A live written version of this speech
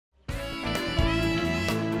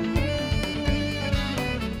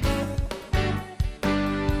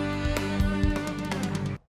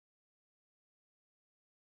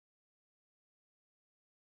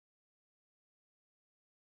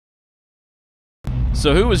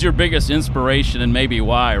So who was your biggest inspiration and maybe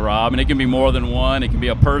why, Rob? And it can be more than one. It can be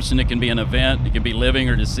a person. It can be an event. It can be living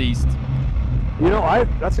or deceased. You know,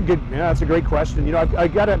 that's a great question. You know, I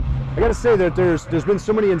gotta say that there's been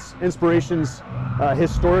so many inspirations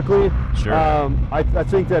historically. Sure. I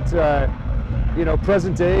think that you know,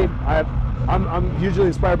 present day, I'm hugely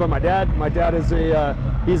inspired by my dad. My dad is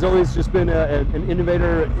he's always just been an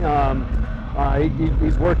innovator.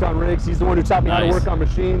 He's worked on rigs. He's the one who taught me how to work on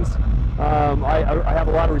machines. I have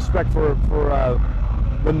a lot of respect for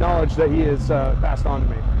the knowledge that he has passed on to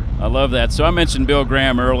me. I love that. So I mentioned Bill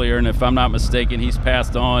Graham earlier, and if I'm not mistaken, he's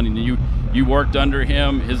passed on, and you worked under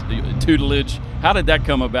him, his tutelage. How did that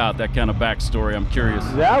come about? That kind of backstory. I'm curious.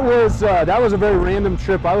 That was a very random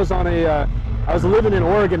trip. I was living in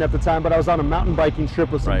Oregon at the time, but I was on a mountain biking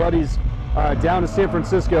trip with some buddies down to San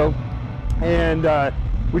Francisco, and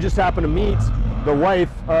we just happened to meet the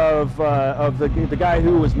wife of the guy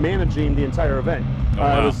who was managing the entire event.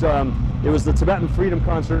 It was the Tibetan Freedom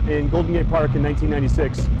Concert in Golden Gate Park in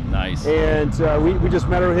 1996. Nice. And we just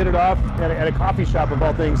met her, hit it off at a coffee shop of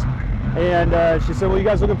all things. And she said, "Well, you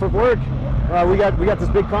guys looking for work? We got this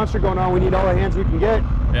big concert going on. We need all the hands we can get."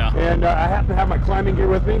 Yeah. And I happened to have my climbing gear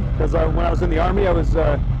with me because when I was in the Army, I was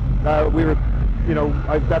that's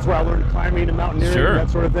where I learned climbing and mountaineering and that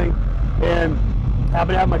sort of thing. And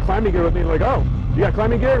happened to have my climbing gear with me. Like, oh, you got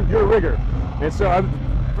climbing gear? You're a rigger. And so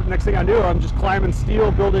next thing I knew, I'm just climbing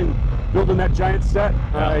steel, building that giant set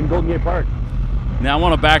in Golden Gate Park. Now I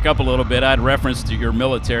want to back up a little bit. I'd referenced to your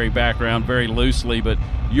military background very loosely, but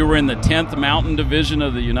you were in the 10th Mountain Division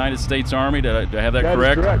of the United States Army. Do I have that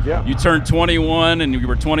correct? That is correct, yeah. You turned 21 and you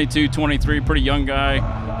were 22, 23, pretty young guy.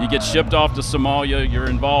 You get shipped off to Somalia. You're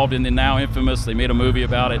involved in the now infamous, they made a movie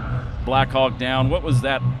about it, Black Hawk Down. What was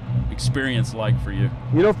that experience like for you?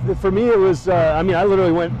 You know, for me it was, I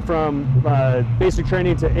literally went from basic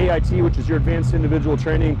training to AIT, which is your advanced individual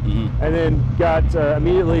training, and then got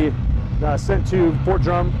immediately sent to Fort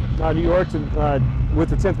Drum, New York, with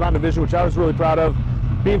the 10th Mountain Division, which I was really proud of.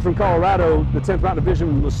 Being from Colorado, the 10th Mountain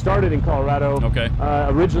Division was started in Colorado.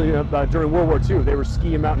 Originally during World War II. They were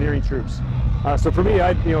ski and mountaineering troops. So for me,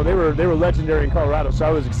 they were legendary in Colorado, so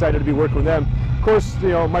I was excited to be working with them. Of course, you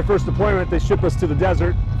know, my first deployment, they shipped us to the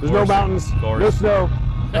desert. There's no mountains, no snow.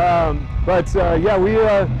 I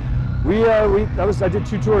did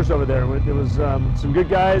 2 tours over there. It was some good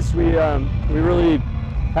guys. We really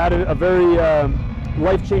had a very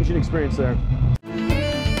life-changing experience there.